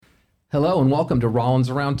Hello and welcome to Rollins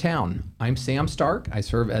Around Town. I'm Sam Stark. I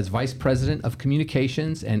serve as Vice President of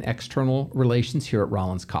Communications and External Relations here at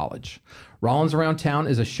Rollins College. Rollins Around Town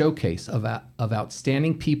is a showcase of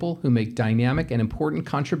outstanding people who make dynamic and important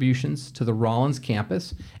contributions to the Rollins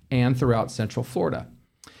campus and throughout Central Florida.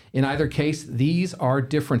 In either case, these are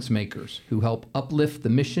difference makers who help uplift the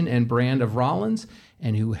mission and brand of Rollins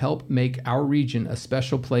and who help make our region a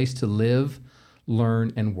special place to live,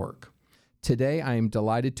 learn, and work. Today, I am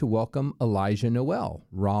delighted to welcome Elijah Noel,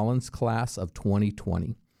 Rollins class of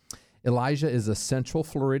 2020. Elijah is a Central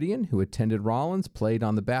Floridian who attended Rollins, played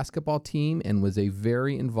on the basketball team, and was a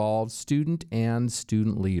very involved student and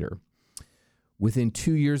student leader. Within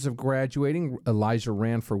 2 years of graduating, Elijah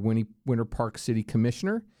ran for Winter Park City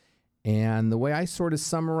Commissioner. And the way I sort of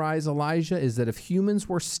summarize Elijah is that if humans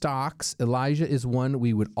were stocks, Elijah is one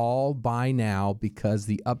we would all buy now because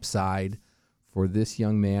the upside for this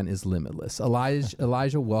young man is limitless.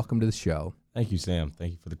 Elijah, welcome to the show. Thank you, Sam.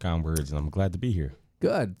 Thank you for the kind words, and I'm glad to be here.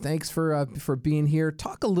 Good. Thanks for being here.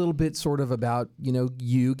 Talk a little bit sort of about,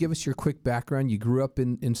 you. Give us your quick background. You grew up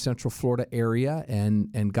in Central Florida area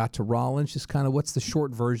and got to Rollins. Just kind of what's the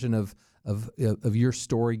short version of your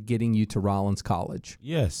story getting you to Rollins College?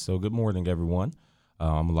 Yes. So good morning, everyone.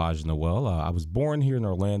 I'm Elijah Noel. I was born here in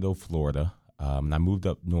Orlando, Florida, and I moved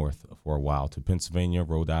up north for a while to Pennsylvania,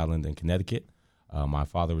 Rhode Island, and Connecticut. My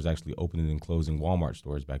father was actually opening and closing Walmart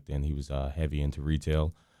stores back then. He was heavy into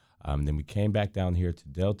retail. Then we came back down here to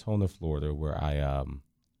Deltona, Florida, where I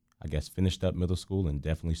finished up middle school and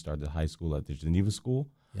definitely started high school at the Geneva School.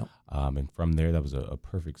 Yep. And from there, that was a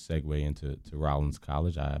perfect segue into Rollins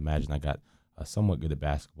College. I imagine I got somewhat good at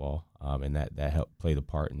basketball, and that helped play the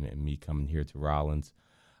part in me coming here to Rollins.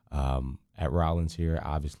 At Rollins here,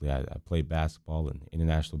 obviously, I played basketball, an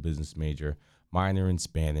international business major, minor in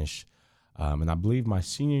Spanish. And I believe my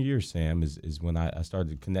senior year, Sam, is when I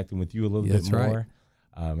started connecting with you a little bit more.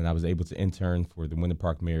 Right. And I was able to intern for the Winter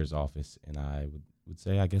Park Mayor's office. And I would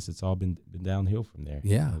say, I guess it's all been downhill from there.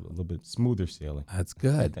 Yeah. A little bit smoother sailing. That's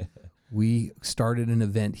good. We started an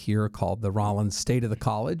event here called the Rollins State of the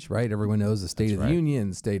College, right? Everyone knows the State of the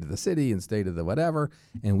Union, State of the City, and State of the whatever.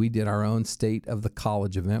 And we did our own State of the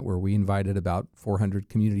College event where we invited about 400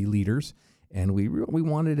 community leaders. And we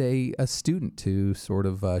wanted a student to sort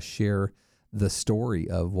of share the story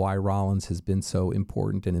of why Rollins has been so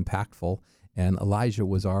important and impactful. And Elijah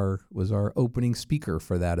was our opening speaker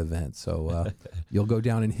for that event. So you'll go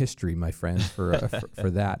down in history, my friends, for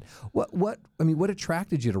that. What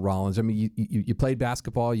attracted you to Rollins? I mean, you played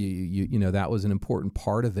basketball. You that was an important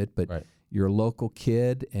part of it. But Right. You're a local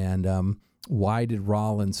kid, and why did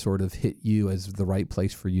Rollins sort of hit you as the right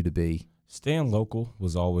place for you to be? Staying local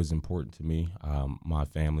was always important to me. My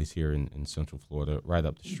family's here in Central Florida, right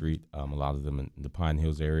up the street. A lot of them in the Pine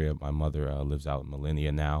Hills area. My mother lives out in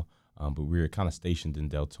Millenia now, but we were kind of stationed in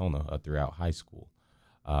Deltona throughout high school.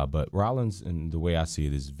 But Rollins, and the way I see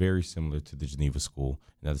it, is very similar to the Geneva School.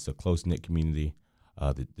 And that it's a close-knit community.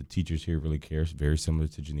 The teachers here really care. It's very similar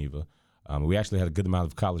to Geneva. We actually had a good amount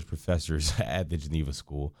of college professors at the Geneva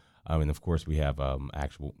School. And, of course, we have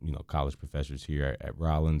actual college professors here at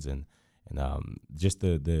Rollins, and just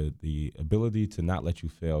the ability to not let you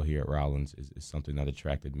fail here at Rollins is something that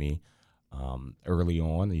attracted me early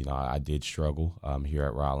on. I did struggle here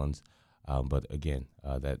at Rollins, but again,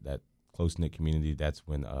 that close knit community, that's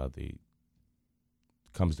when the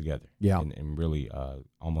comes together, and really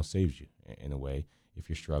almost saves you in a way if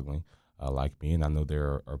you're struggling like me. And I know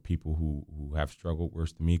there are people who have struggled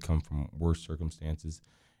worse than me, come from worse circumstances,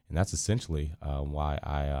 and that's essentially why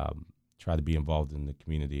I try to be involved in the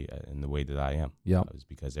community in the way that I am. Yeah, it's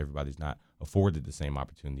because everybody's not afforded the same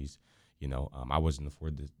opportunities. I wasn't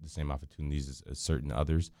afforded the same opportunities as certain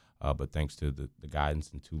others, but thanks to the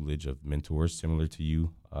guidance and tutelage of mentors similar to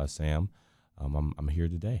you, Sam, I'm here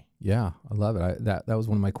today. Yeah, I love it. That was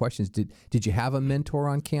one of my questions. Did you have a mentor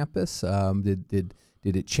on campus? Did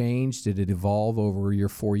it change? Did it evolve over your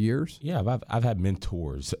 4 years? Yeah, I've had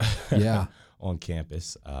mentors. Yeah. On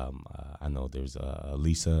campus. I know there's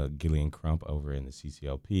Lisa Gillian Crump over in the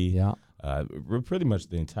CCLP. Yeah. Pretty much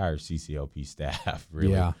the entire CCLP staff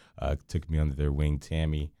really took me under their wing.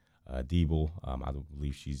 Tammy Diebel, I don't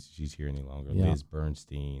believe she's here any longer. Yeah. Liz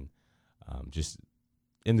Bernstein, just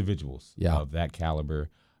individuals of that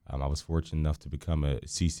caliber. I was fortunate enough to become a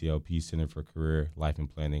CCLP Center for Career Life and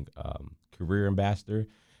Planning career ambassador.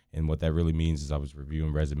 And what that really means is I was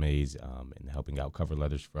reviewing resumes and helping out cover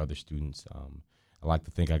letters for other students. I like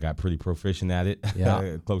to think I got pretty proficient at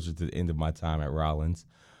it closer to the end of my time at Rollins.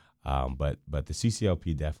 But the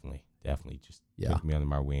CCLP definitely just took me under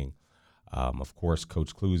my wing. Of course,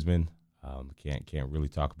 Coach Klusman, can't really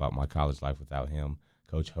talk about my college life without him.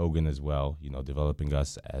 Coach Hogan as well, developing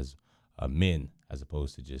us as men as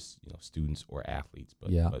opposed to just, students or athletes,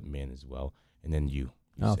 but men as well. And then you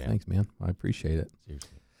Oh, Sam. thanks, man. I appreciate it.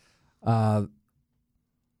 Seriously.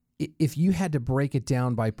 If you had to break it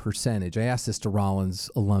down by percentage, I ask this to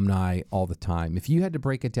Rollins alumni all the time. If you had to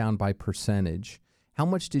break it down by percentage, how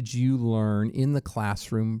much did you learn in the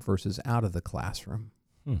classroom versus out of the classroom?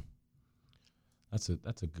 That's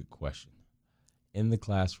a good question. In the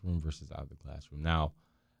classroom versus out of the classroom. Now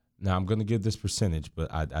I'm going to give this percentage,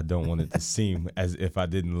 but I don't want it to seem as if I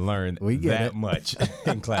didn't learn that much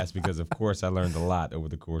in class, because of course I learned a lot over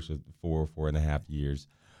the course of 4.5 years.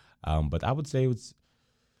 But I would say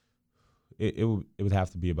it would have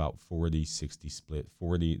to be about 40-60 split,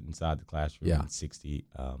 40 inside the classroom and 60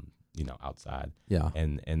 outside. Yeah.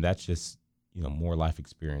 And that's just, more life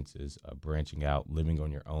experiences, branching out, living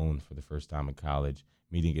on your own for the first time in college,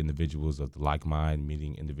 meeting individuals of the like mind,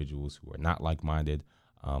 meeting individuals who are not like-minded,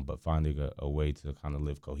 but finding a way to kind of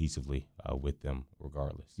live cohesively with them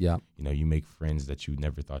regardless. Yeah. You make friends that you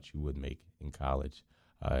never thought you would make in college.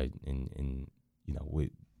 I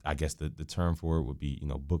guess the term for it would be,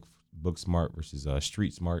 book smart versus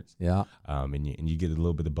street smarts. Yeah. And you get a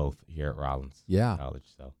little bit of both here at Rollins College.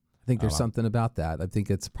 So I think there's something about that. I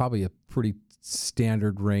think it's probably a pretty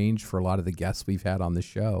standard range for a lot of the guests we've had on the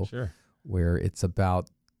show. Sure. Where it's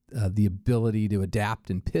about the ability to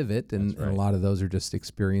adapt and pivot, and a lot of those are just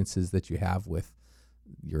experiences that you have with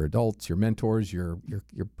your adults, your mentors, your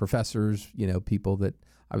professors, people that,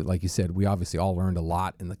 like you said, we obviously all learned a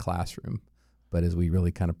lot in the classroom, but as we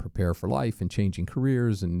really kind of prepare for life and changing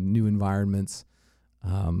careers and new environments,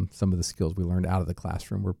 some of the skills we learned out of the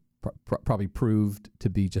classroom were probably proved to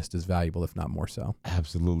be just as valuable, if not more so.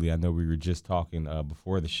 Absolutely. I know we were just talking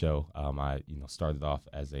before the show. I started off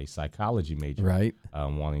as a psychology major, right?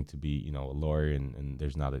 Wanting to be a lawyer, and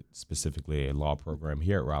there's not specifically a law program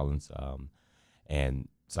here at Rollins, and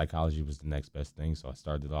psychology was the next best thing. So I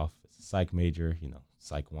started off as a psych major,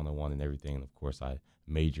 psych 101 and everything, and of course I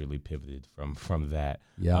majorly pivoted from that.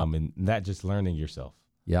 Yeah. And that just learning yourself.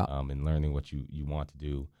 Yeah. And learning what you want to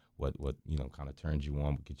do. What kind of turns you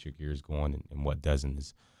on, what gets your gears going, and what doesn't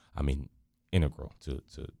is, integral to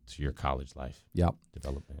your college life. Yep.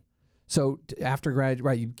 Development. So after grad,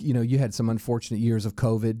 right? You had some unfortunate years of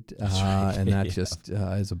COVID, and that just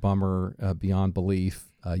is a bummer beyond belief.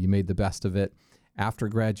 You made the best of it. After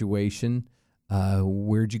graduation,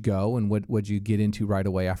 where'd you go, and what'd you get into right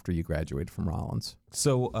away after you graduated from Rollins?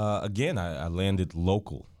 So again, I landed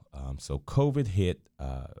local. So COVID hit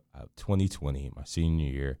 2020, my senior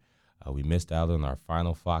year. We missed out on our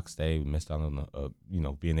final Fox Day. We missed out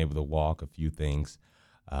on, being able to walk, a few things.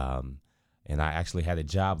 And I actually had a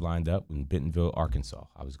job lined up in Bentonville, Arkansas.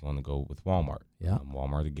 I was going to go with Walmart,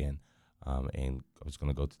 Walmart again. And I was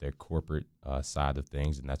going to go to their corporate side of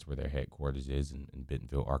things, and that's where their headquarters is in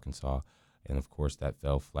Bentonville, Arkansas. And, of course, that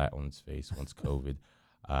fell flat on its face once COVID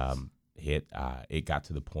hit. It got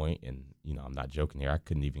to the point, and, I'm not joking here, I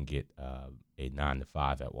couldn't even get a 9 to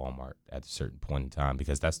 5 at Walmart at a certain point in time,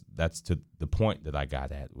 because that's to the point that I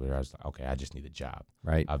got at where I was like, okay, I just need a job.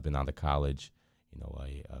 Right. I've been out of college,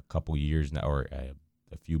 a couple years now, or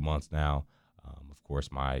a few months now. Of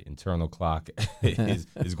course, my internal clock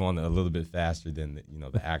is going a little bit faster than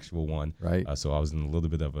the actual one. Right. So I was in a little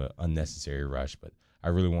bit of an unnecessary rush, but I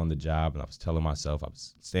really wanted the job, and I was telling myself I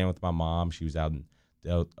was staying with my mom. She was out in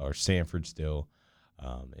Sanford still.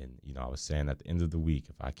 And, I was saying at the end of the week,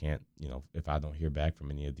 if I can't, if I don't hear back from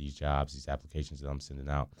any of these jobs, these applications that I'm sending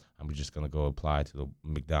out, I'm just going to go apply to the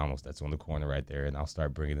McDonald's that's on the corner right there, and I'll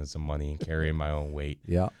start bringing in some money and carrying my own weight.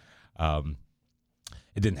 Yeah.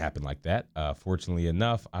 It didn't happen like that. Fortunately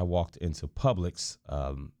enough, I walked into Publix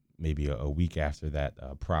maybe a week after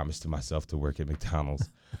that promise to myself to work at McDonald's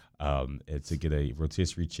to get a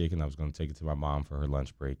rotisserie chicken. I was going to take it to my mom for her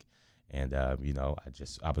lunch break. And, I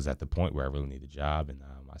was at the point where I really need a job, and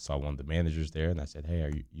I saw one of the managers there, and I said, hey,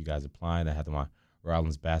 are you guys applying? I had my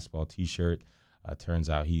Rollins basketball T-shirt. Turns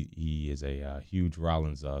out he is a huge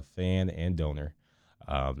Rollins fan and donor.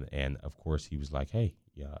 And, of course, he was like, hey,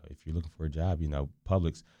 if you're looking for a job,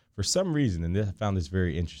 Publix, for some reason, and I found this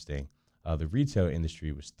very interesting, the retail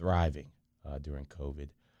industry was thriving during COVID.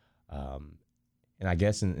 And I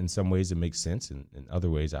guess in some ways it makes sense. And in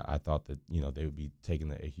other ways, I thought that, they would be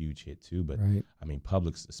taking a huge hit too. But, right.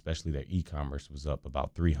 Publix, especially their e-commerce, was up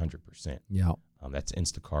about 300%. Yeah. That's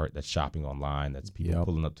Instacart. That's shopping online. That's people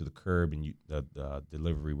pulling up to the curb, and the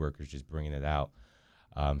delivery workers just bringing it out.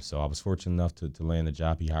 So I was fortunate enough to land the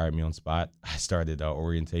job. He hired me on spot. I started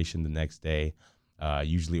orientation the next day.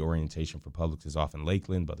 Usually orientation for Publix is off in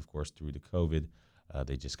Lakeland, but, of course, through the COVID,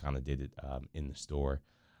 they just kind of did it in the store.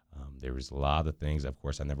 There was a lot of things. Of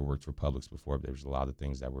course, I never worked for Publix before, but there was a lot of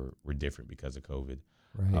things that were different because of COVID.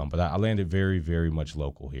 Right. But I landed very, very much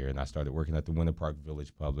local here, and I started working at the Winter Park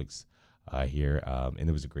Village Publix here, and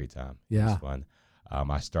it was a great time. Yeah. It was fun.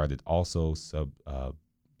 I started also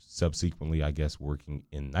subsequently, I guess, working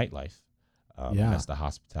in nightlife. That's the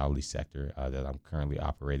hospitality sector that I'm currently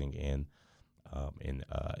operating in.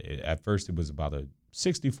 At first, it was about a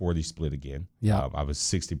 60-40 split again. Yeah. I was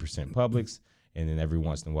 60% Publix, and then every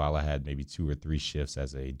once in a while, I had maybe 2 or 3 shifts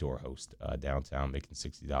as a door host downtown, making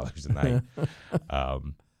 $60 a night.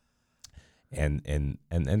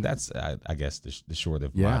 And that's I guess the short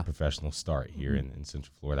of my professional start here in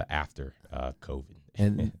Central Florida after COVID.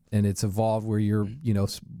 And it's evolved where you're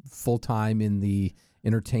full time in the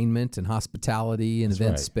entertainment and hospitality and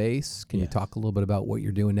event space. Can you talk a little bit about what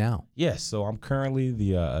you're doing now? Yes, so I'm currently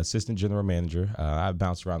the assistant general manager. I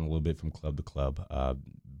bounce around a little bit from club to club,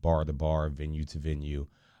 bar to bar, venue to venue.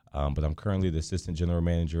 But I'm currently the assistant general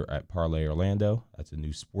manager at Parlay Orlando. That's a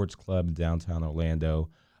new sports club in downtown Orlando.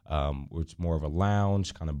 It's more of a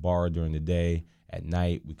lounge kind of bar during the day. At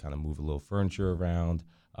night, we kind of move a little furniture around.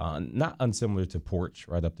 Not unsimilar to Porch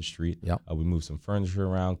right up the street. Yep. We move some furniture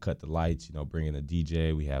around, cut the lights, bring in a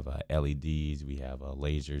DJ. We have LEDs, we have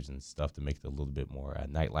lasers and stuff to make it a little bit more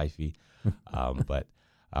nightlife-y. But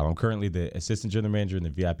I'm currently the assistant general manager and the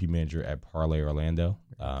VIP manager at Parlay Orlando.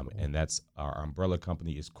 And that's our umbrella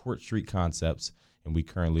company is Court Street Concepts. And we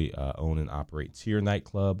currently own and operate Tier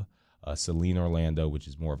Nightclub, Celine Orlando, which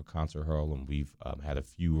is more of a concert hall. And we've had a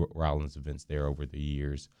few Rollins events there over the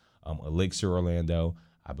years. Elixir Orlando,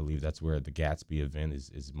 I believe that's where the Gatsby event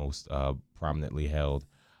is most prominently held,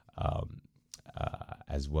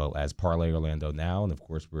 as well as Parlay Orlando now. And, of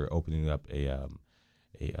course, we're opening up a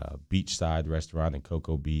beachside restaurant in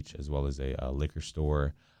Cocoa Beach, as well as a liquor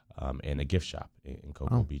store and a gift shop in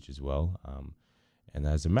Cocoa Beach as well. And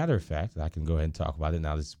as a matter of fact, I can go ahead and talk about it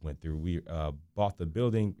now. This went through. We bought the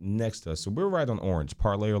building next to us. So we're right on Orange.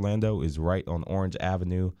 Parlay Orlando is right on Orange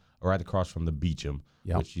Avenue, right across from the Beecham,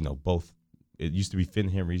 which, both. It used to be Finn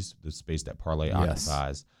Henry's, the space that Parlay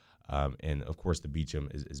occupies. And, of course, the Beecham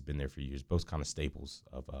has been there for years. Both kind of staples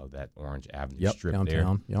of that Orange Avenue strip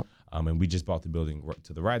downtown. there. And we just bought the building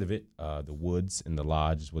to the right of it. The Woods and the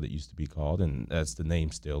Lodge is what it used to be called. And that's the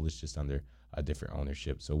name still. It's just under a different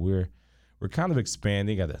ownership. So we're kind of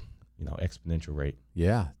expanding at a exponential rate.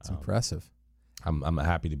 Yeah, it's impressive. I'm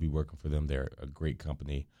happy to be working for them. They're a great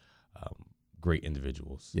company, great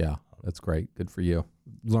individuals. Yeah, that's great. Good for you.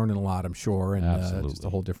 Learning a lot, I'm sure, and just a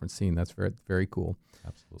whole different scene. That's very, very cool.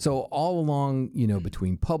 Absolutely. So all along,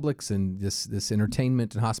 between Publix and this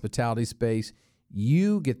entertainment and hospitality space,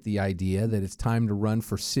 you get the idea that it's time to run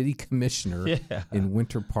for city commissioner in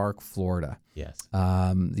Winter Park, Florida. Yes.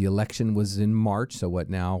 The election was in March, so what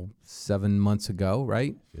now, 7 months ago,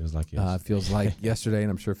 right? Feels like yesterday. Feels like yesterday,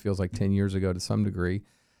 and I'm sure it feels like 10 years ago to some degree.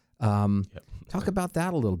 Talk about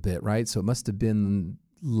that a little bit, right? So it must have been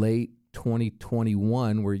late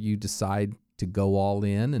 2021 where you decide to go all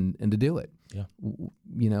in and to do it. Yeah.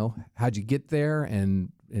 How'd you get there,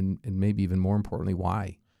 and maybe even more importantly,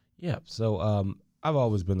 why? Yeah. So I've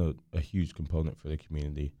always been a huge component for the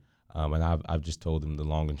community, and I've just told them the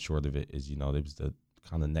long and short of it is it was the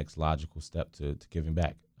kind of next logical step to giving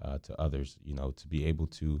back to others. To be able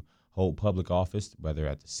to hold public office, whether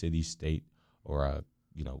at the city, state, or a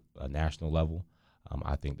national level.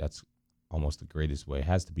 I think that's almost the greatest way. It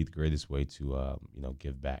has to be the greatest way to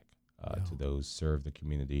give back to those, serve the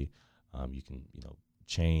community. You can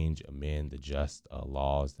change, amend, adjust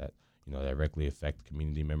laws that directly affect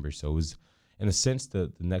community members. So it was, in a sense,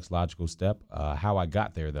 the next logical step. How I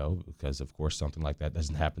got there, though, because of course something like that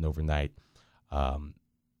doesn't happen overnight.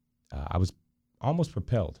 I was almost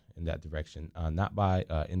propelled in that direction, not by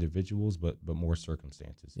individuals, but more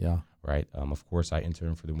circumstances. Yeah. Right. Of course, I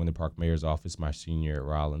interned for the Winter Park Mayor's office my senior year at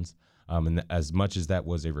Rollins. And as much as that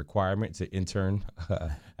was a requirement to intern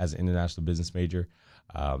as an international business major,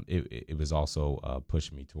 it was also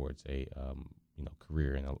pushing me towards a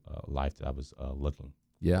career and a life that I was looking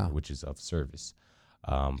for, which is of service.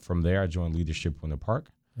 From there, I joined Leadership Winter Park.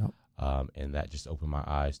 Yep. And that just opened my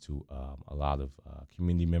eyes to a lot of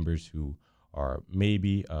community members who are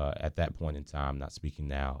maybe at that point in time, not speaking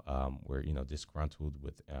now, were disgruntled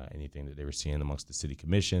with anything that they were seeing amongst the city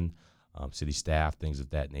commission, city staff, things of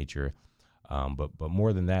that nature. But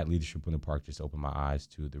more than that, Leadership Winter Park just opened my eyes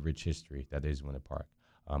to the rich history that is Winter Park.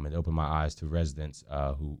 It opened my eyes to residents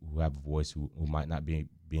who have a voice who might not be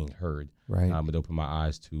being heard. Right. It opened my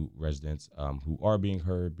eyes to residents who are being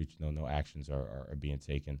heard, but no actions are being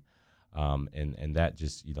taken. And that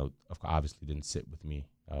just obviously didn't sit with me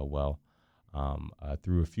well.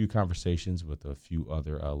 Through a few conversations with a few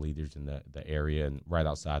other leaders in the area and right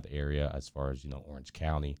outside the area, as far as Orange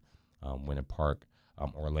County, Winter Park,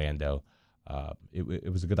 Orlando,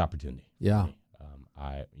 it was a good opportunity. Yeah. For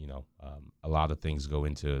me. A lot of things go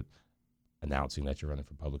into announcing that you're running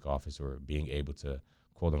for public office or being able to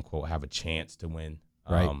quote unquote have a chance to win.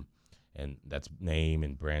 Right. And that's name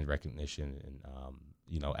and brand recognition. And,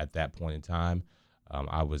 at that point in time,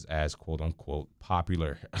 I was as quote unquote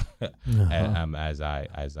popular as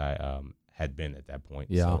I had been at that point.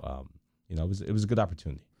 Yeah. So, it was a good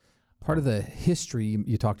opportunity. Part of the history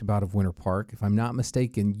you talked about of Winter Park, if I'm not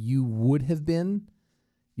mistaken, you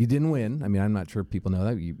didn't win. I mean, I'm not sure if people know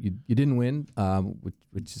that. You didn't win,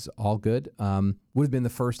 which is all good. Would have been the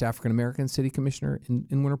first African-American city commissioner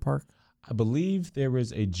in Winter Park? I believe there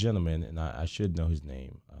was a gentleman, and I should know his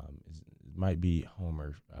name. It might be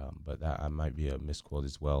Homer, but I might be a misquote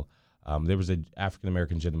as well. There was an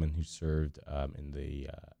African-American gentleman who served in the,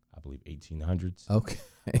 I believe, 1800s. Okay.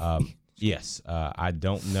 Yes. I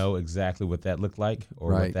don't know exactly what that looked like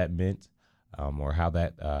or Right. what that meant. Or how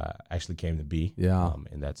that actually came to be. Yeah.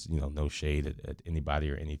 And that's, no shade at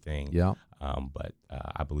anybody or anything. Yeah. But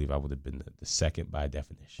I believe I would have been the second by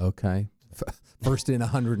definition. Okay. First in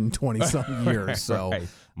 120-something years. So right.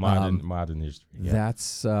 Modern history. Yeah.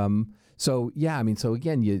 that's so yeah. I mean, so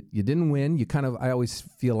again, you didn't win. You I always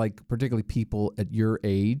feel like, particularly people at your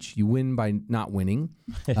age, you win by not winning.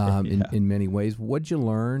 In many ways, what'd you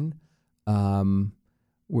learn?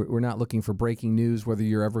 We're not looking for breaking news whether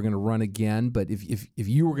you're ever going to run again, but if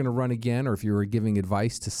you were going to run again, or if you were giving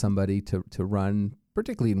advice to somebody to run,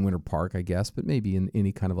 particularly in Winter Park, I guess, but maybe in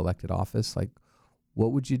any kind of elected office, like,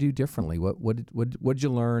 what would you do differently? What'd you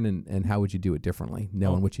learn, and how would you do it differently,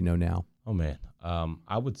 knowing what you know now? Oh man,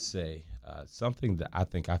 I would say something that I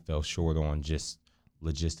think I fell short on just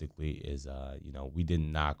logistically is we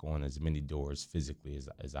didn't knock on as many doors physically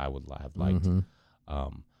as I would have liked.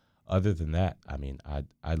 Mm-hmm. Other than that, I mean,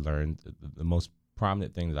 I learned the most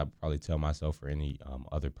prominent thing that I probably tell myself or any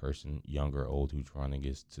other person, young or old, who's running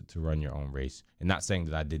is to run your own race. And not saying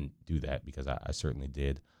that I didn't do that, because I certainly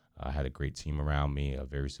did. I had a great team around me,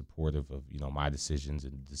 very supportive of my decisions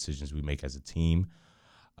and decisions we make as a team.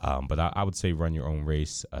 But I would say run your own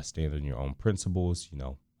race, stand on your own principles.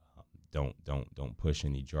 Don't push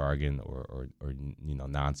any jargon or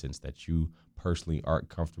nonsense that you personally aren't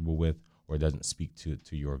comfortable with, or doesn't speak to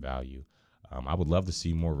your value. I would love to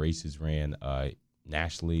see more races ran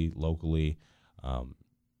nationally, locally,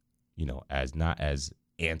 as not as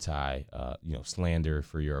anti, slander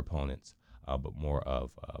for your opponents, but more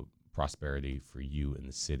of prosperity for you in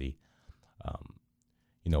the city.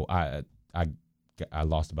 I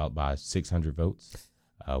lost about by 600 votes.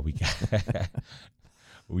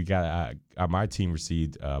 My team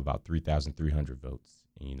received about 3,300 votes.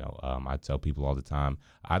 I tell people all the time,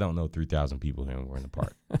 I don't know 3,000 people here in Winter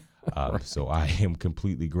Park. Right. So I am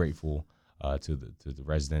completely grateful to the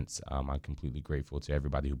residents. I'm completely grateful to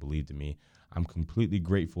everybody who believed in me. I'm completely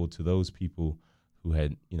grateful to those people who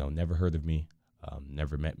had, never heard of me,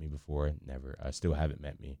 never met me before, still haven't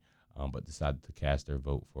met me, but decided to cast their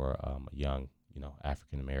vote for a young,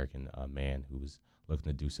 African-American man who was looking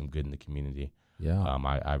to do some good in the community. Yeah.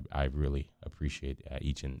 I really appreciate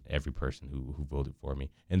each and every person who voted for me,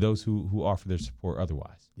 and those who offer their support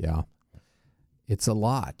otherwise. Yeah. It's a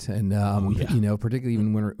lot. And, particularly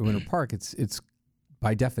even Winter Park, it's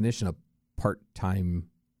by definition a part-time,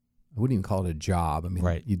 I wouldn't even call it a job. I mean,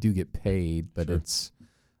 right. You do get paid, but Sure. it's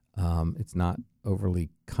not overly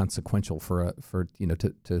consequential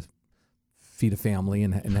to feed a family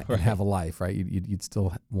and Right. have a life, right? You'd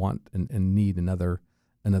still want and need another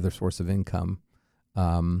source of income.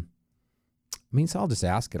 So I'll just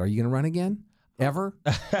ask it. Are you going to run again? Ever?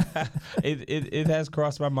 It has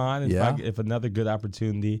crossed my mind. If another good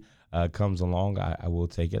opportunity comes along, I will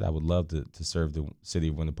take it. I would love to serve the city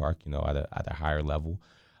of Winter Park, at a higher level.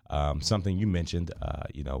 Something you mentioned,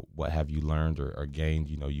 what have you learned or gained?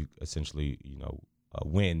 You essentially,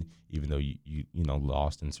 win, even though you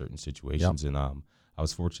lost in certain situations. Yep. And I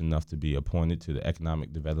was fortunate enough to be appointed to the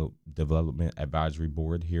Economic Development Advisory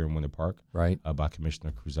Board here in Winter Park, right, by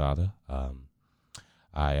Commissioner Cruzada.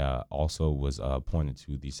 I also was appointed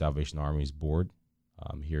to the Salvation Army's board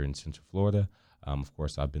here in Central Florida. Of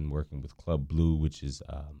course, I've been working with Club Blue, which is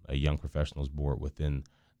a young professionals board within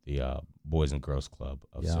the Boys and Girls Club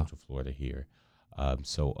of Central Florida here.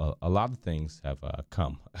 So a lot of things have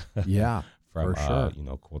come from, for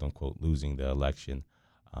sure. quote unquote, losing the election.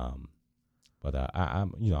 But I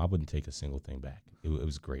wouldn't take a single thing back. It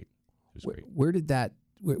was great. It was great. Where did that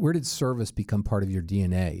where did service become part of your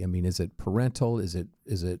DNA? I mean, is it parental? Is it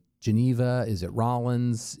Geneva? Is it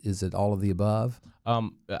Rollins? Is it all of the above?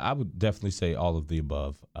 I would definitely say all of the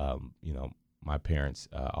above. My parents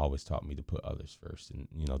always taught me to put others first, and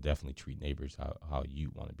definitely treat neighbors how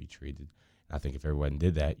you want to be treated. And I think if everyone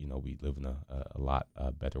did that, we'd live in a lot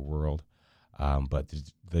better world. But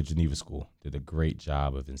the Geneva School did a great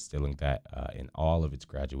job of instilling that in all of its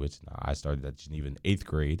graduates. Now, I started at Geneva in 8th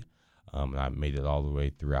grade, and I made it all the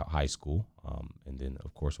way throughout high school, and then,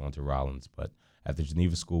 of course, went to Rollins. But at the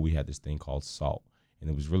Geneva School, we had this thing called SALT, and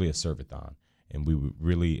it was really a serve-a-thon. And we would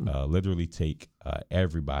really literally take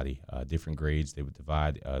everybody, different grades. They would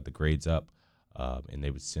divide the grades up, and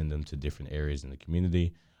they would send them to different areas in the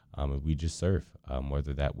community. And we just serve,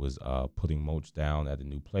 whether that was putting mulch down at a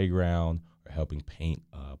new playground or helping paint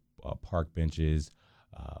park benches.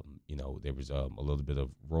 There was a little bit of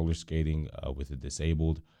roller skating with the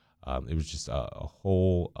disabled. It was just a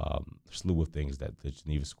whole slew of things that the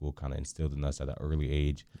Geneva School kind of instilled in us at an early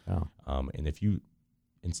age. Yeah. And if you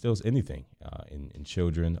instills anything in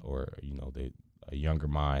children or, a younger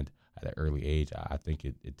mind at an early age, I think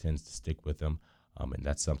it tends to stick with them. And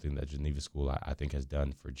that's something that Geneva School, I think, has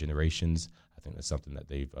done for generations. I think that's something that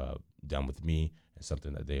they've done with me and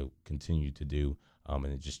something that they'll continue to do. And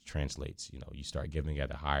it just translates. You start giving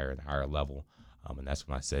at a higher and higher level. And that's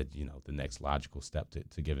when I said, the next logical step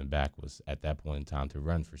to giving back was at that point in time to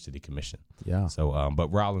run for city commission. Yeah. So, but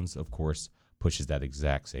Rollins, of course, pushes that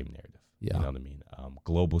exact same narrative. Yeah. You know what I mean?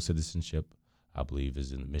 Global citizenship, I believe,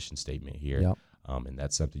 is in the mission statement here. Yep. And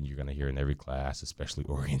that's something you're going to hear in every class, especially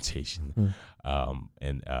orientation.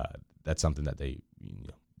 And that's something that they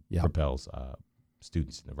propels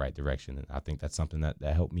students in the right direction. And I think that's something that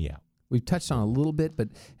helped me out. We've touched on a little bit, but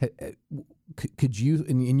could you,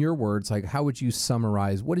 in your words, like how would you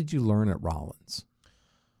summarize, what did you learn at Rollins?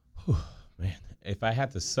 Man, if I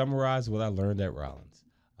had to summarize what I learned at Rollins,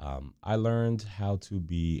 I learned how to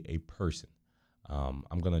be a person.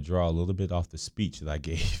 I'm going to draw a little bit off the speech that I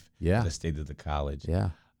gave at the State of the College. Yeah.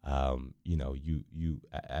 You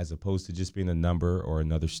as opposed to just being a number or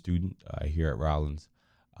another student here at Rollins,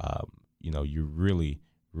 you're really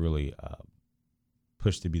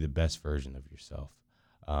pushed to be the best version of yourself.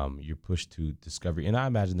 You're pushed to discovery. And I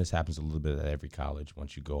imagine this happens a little bit at every college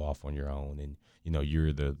once you go off on your own and,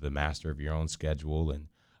 you're the master of your own schedule and,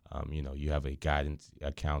 you have a guidance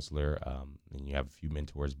counselor and you have a few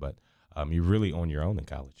mentors, but you're really on your own in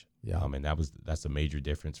college. Yeah. And that's a major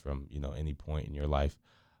difference from, any point in your life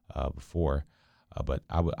before. But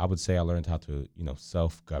I would say I learned how to,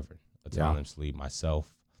 self-govern autonomously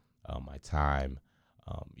myself, my time,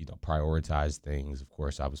 prioritize things. Of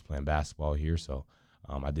course, I was playing basketball here, so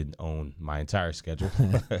I didn't own my entire schedule.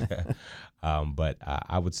 But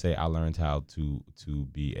I would say I learned how to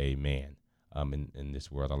be a man in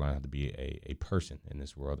this world. I learned how to be a person in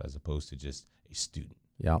this world as opposed to just a student.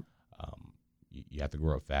 Yeah. You have to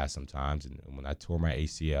grow up fast sometimes. And when I tore my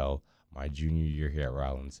ACL my junior year here at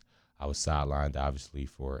Rollins, I was sidelined, obviously,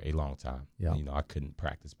 for a long time. Yeah. I couldn't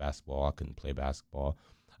practice basketball. I couldn't play basketball.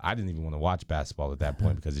 I didn't even want to watch basketball at that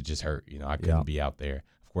point because it just hurt. I couldn't be out there.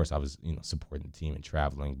 Of course, I was, supporting the team and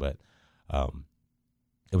traveling, but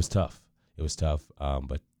it was tough. It was tough.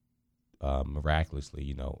 But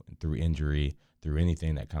miraculously, through injury, through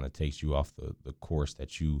anything that kind of takes you off the course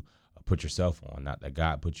that you put yourself on, not that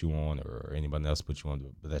God put you on or anybody else put you on,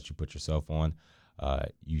 but that you put yourself on,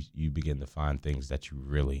 you begin to find things that you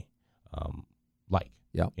really like.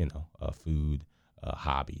 Yeah. Food,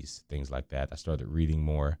 hobbies, things like that. I started reading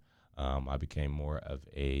more. I became more of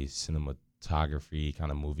a cinematography kind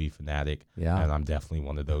of movie fanatic. Yeah. And I'm definitely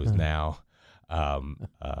one of those now. I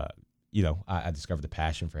discovered the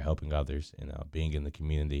passion for helping others and being in the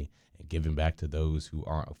community and giving back to those who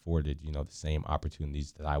aren't afforded, the same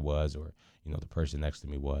opportunities that I was or, the person next to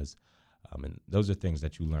me was. And those are things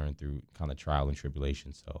that you learn through kind of trial and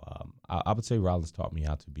tribulation. So I would say Rollins taught me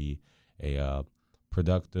how to be a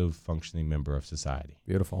productive, functioning member of society.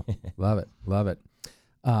 Beautiful. Love it. Love it.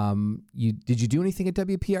 Did you do anything at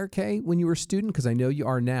WPRK when you were a student? Because I know you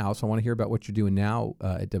are now, so I want to hear about what you're doing now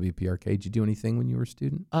at WPRK. Did you do anything when you were a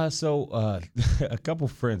student? So a couple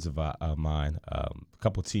friends of mine, a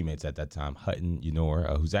couple teammates at that time, Hutton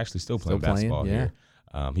Unor, who's actually still playing basketball here.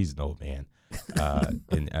 He's an old man.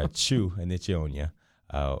 And Chu Anichionia,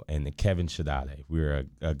 and Kevin Shadade. We were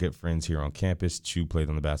good friends here on campus. Chu played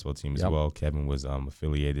on the basketball team as well. Kevin was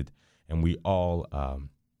affiliated. And we all...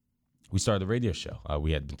 we started a radio show.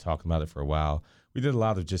 We had been talking about it for a while. We did a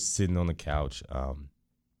lot of just sitting on the couch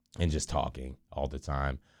and just talking all the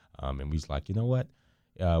time. And we was like, you know what?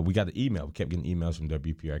 we got the email. We kept getting emails from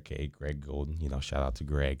WPRK, Greg Golden, shout out to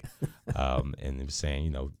Greg. And it was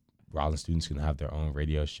saying, Rollins students can have their own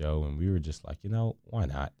radio show. And we were just like, why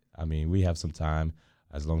not? I mean, we have some time.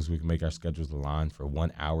 As long as we can make our schedules align for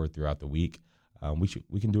 1 hour throughout the week,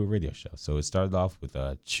 we can do a radio show. So it started off with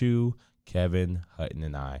Chew, Kevin, Hutton,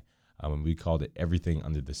 and I. And we called it Everything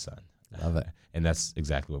Under the Sun. Love it. And that's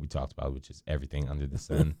exactly what we talked about, which is everything under the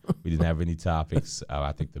sun. We didn't have any topics.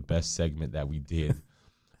 I think the best segment that we did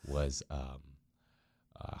was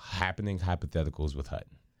happening hypotheticals with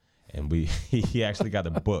Hutton. And he actually got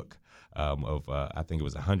a book of, I think it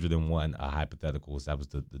was 101 hypotheticals. That was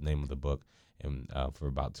the name of the book. And for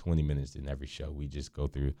about 20 minutes in every show, we just go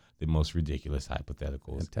through the most ridiculous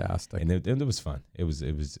hypotheticals. Fantastic. And it was fun. It was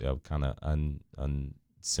kind of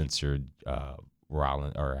uncensored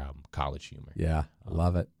Rollins or college humor. Yeah, I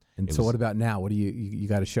love it. And so what about now? What do you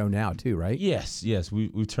got a show now too, right? Yes.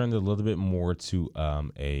 We've turned it a little bit more to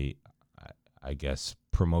I guess,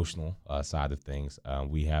 promotional side of things.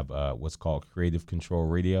 We have what's called Creative Control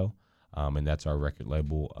Radio, and that's our record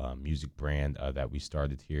label music brand that we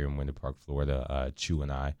started here in Winter Park, Florida, Chew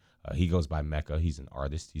and I. He goes by Mecca. He's an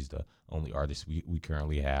artist. He's the only artist we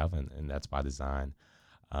currently have, and that's by design.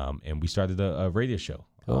 And we started a radio show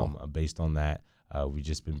based on that. We've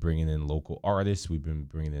just been bringing in local artists. We've been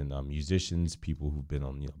bringing in musicians, people who've been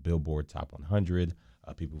on Billboard Top 100,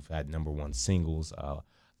 people who've had #1 singles.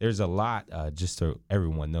 There's a lot, just so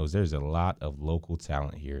everyone knows, there's a lot of local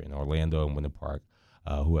talent here in Orlando and Winter Park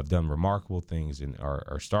who have done remarkable things and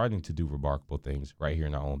are starting to do remarkable things right here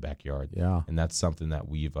in our own backyard. Yeah. And that's something that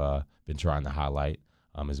we've been trying to highlight,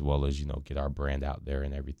 as well as, get our brand out there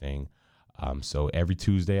and everything. So every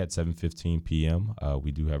Tuesday at 7:15 p.m.,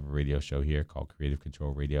 we do have a radio show here called Creative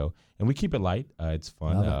Control Radio, and we keep it light. It's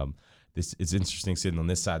fun. It's interesting sitting on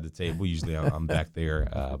this side of the table. Usually I'm back there,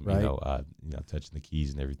 right. Touching the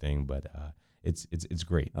keys and everything. But it's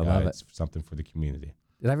great. I love it's something for the community.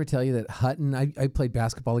 Did I ever tell you that Hutton, I played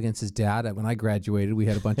basketball against his dad. When I graduated, we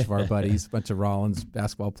had a bunch of our buddies, a bunch of Rollins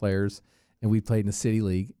basketball players, and we played in the City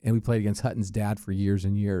League, and we played against Hutton's dad for years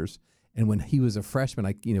and years. And when he was a freshman,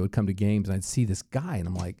 I would come to games and I'd see this guy, and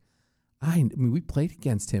I'm like, I mean, we played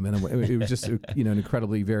against him, and it was just an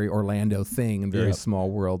incredibly very Orlando thing and very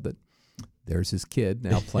small world. That there's his kid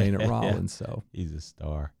now playing at Rollins. So he's a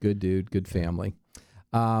star. Good dude, good family.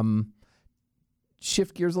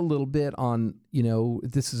 Shift gears a little bit on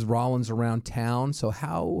this is Rollins around town. So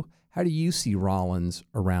how do you see Rollins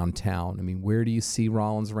around town? I mean, where do you see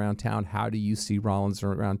Rollins around town? How do you see Rollins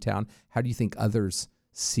around town? How do you think others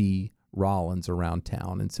see Rollins around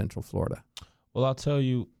town in Central Florida? Well, I'll tell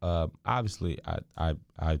you, obviously, I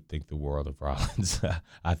think the world of Rollins.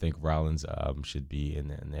 I think Rollins should be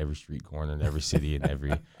in every street corner, in every city, in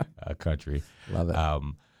every country. Love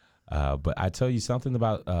it. But I tell you something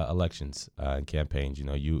about elections and campaigns.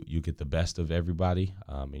 You get the best of everybody,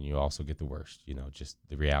 and you also get the worst. Just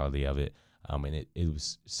the reality of it. And it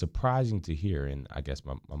was surprising to hear. And I guess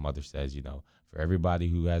my mother says, for everybody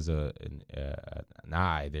who has an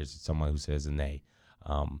aye, there's someone who says a nay.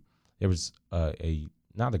 There was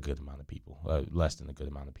not a good amount of people, less than a good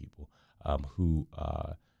amount of people, who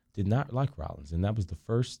did not like Rollins. And that was the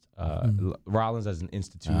first, Rollins as an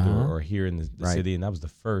institute or here in the city. And that was the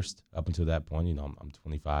first up until that point. I'm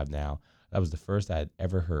 25 now. That was the first I had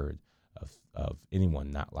ever heard of anyone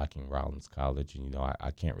not liking Rollins College. And,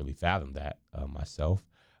 I can't really fathom that myself.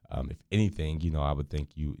 If anything, I would think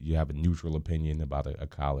you have a neutral opinion about a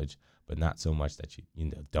college, but not so much that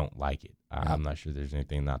you don't like it. I'm not sure there's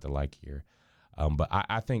anything not to like here. But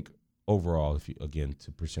I think overall,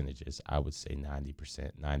 to percentages, I would say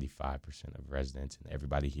 90%, 95% of residents and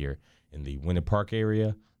everybody here in the Winter Park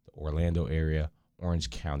area, the Orlando area, Orange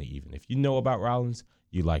County even. If you know about Rollins,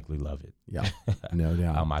 you likely love it. Yeah, no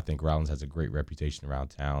doubt. I think Rollins has a great reputation around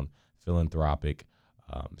town, philanthropic.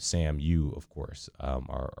 Sam, you, of course,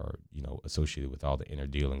 are associated with all the inner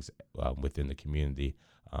dealings within the community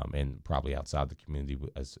and probably outside the community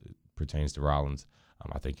as it pertains to Rollins.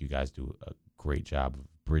 I think you guys do a great job of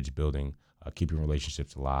bridge building, keeping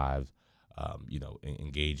relationships alive,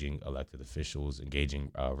 engaging elected officials,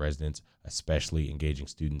 engaging residents, especially engaging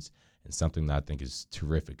students. And something that I think is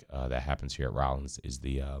terrific that happens here at Rollins is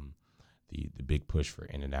the big push for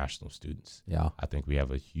international students. Yeah, I think we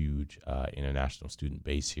have a huge international student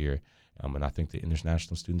base here, and I think the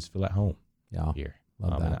international students feel at home here.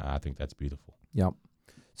 Love that. And I think that's beautiful. Yep.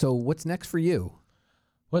 So what's next for you?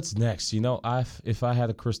 What's next? If I had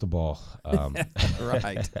a crystal ball,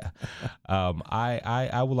 right.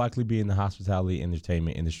 I will likely be in the hospitality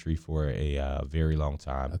entertainment industry for a very long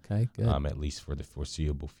time. Okay, good. At least for the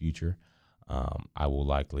foreseeable future. I will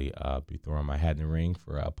likely be throwing my hat in the ring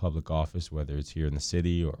for a public office, whether it's here in the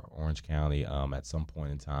city or Orange County, at some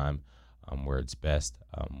point in time, where it's best.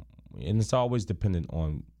 And it's always dependent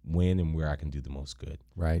on when and where I can do the most good.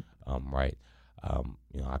 Right. Right.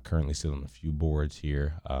 I currently sit on a few boards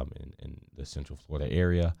here in the Central Florida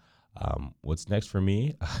area. What's next for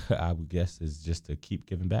me, I would guess, is just to keep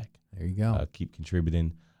giving back. There you go. Keep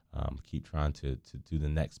contributing. Keep trying to do the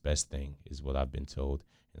next best thing is what I've been told,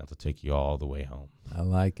 and that'll take you all the way home. I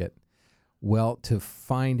like it. Well, to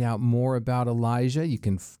find out more about Elijah, you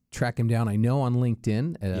can track him down, I know, on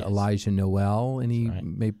LinkedIn, Yes. Elijah Noel, and he right.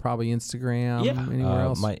 may probably Instagram, anywhere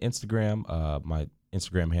else. My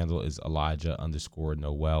Instagram handle is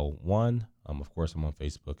Elijah_Noel1. Of course, I'm on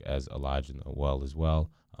Facebook as Elijah Noel as well.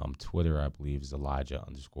 Twitter, I believe, is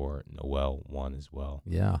Elijah_Noel1 as well.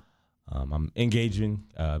 Yeah. I'm engaging,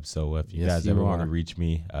 so if you guys ever want to reach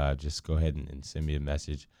me, just go ahead and send me a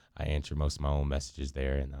message. I answer most of my own messages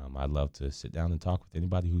there, and I'd love to sit down and talk with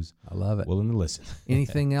anybody who's willing to listen.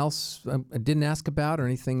 Anything else I didn't ask about, or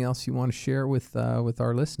anything else you want to share with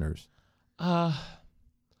our listeners? I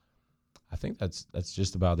think that's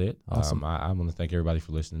just about it. Awesome. I want to thank everybody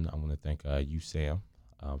for listening. I want to thank you, Sam,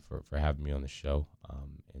 for having me on the show,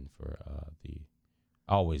 and for the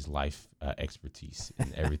always life expertise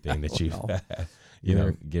in everything that you've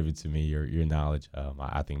given to me, your knowledge.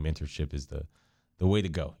 I think mentorship is the way to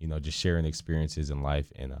go, just sharing experiences in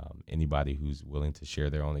life, and anybody who's willing to share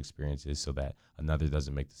their own experiences so that another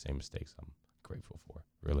doesn't make the same mistakes. I'm grateful for,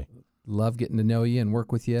 really. Love getting to know you and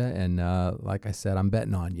work with you. And like I said, I'm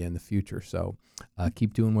betting on you in the future. So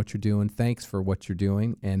keep doing what you're doing. Thanks for what you're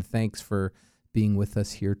doing. And thanks for being with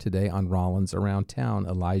us here today on Rollins Around Town,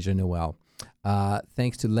 Elijah Noel.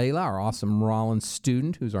 Thanks to Layla, our awesome Rollins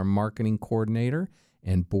student, who's our marketing coordinator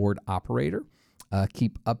and board operator.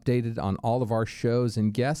 Keep updated on all of our shows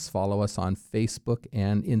and guests. Follow us on Facebook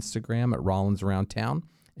and Instagram at Rollins Around Town,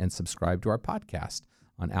 and subscribe to our podcast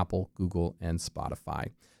on Apple, Google, and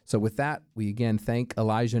Spotify. So with that, we again thank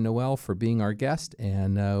Elijah Noel for being our guest,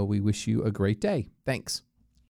 and we wish you a great day. Thanks.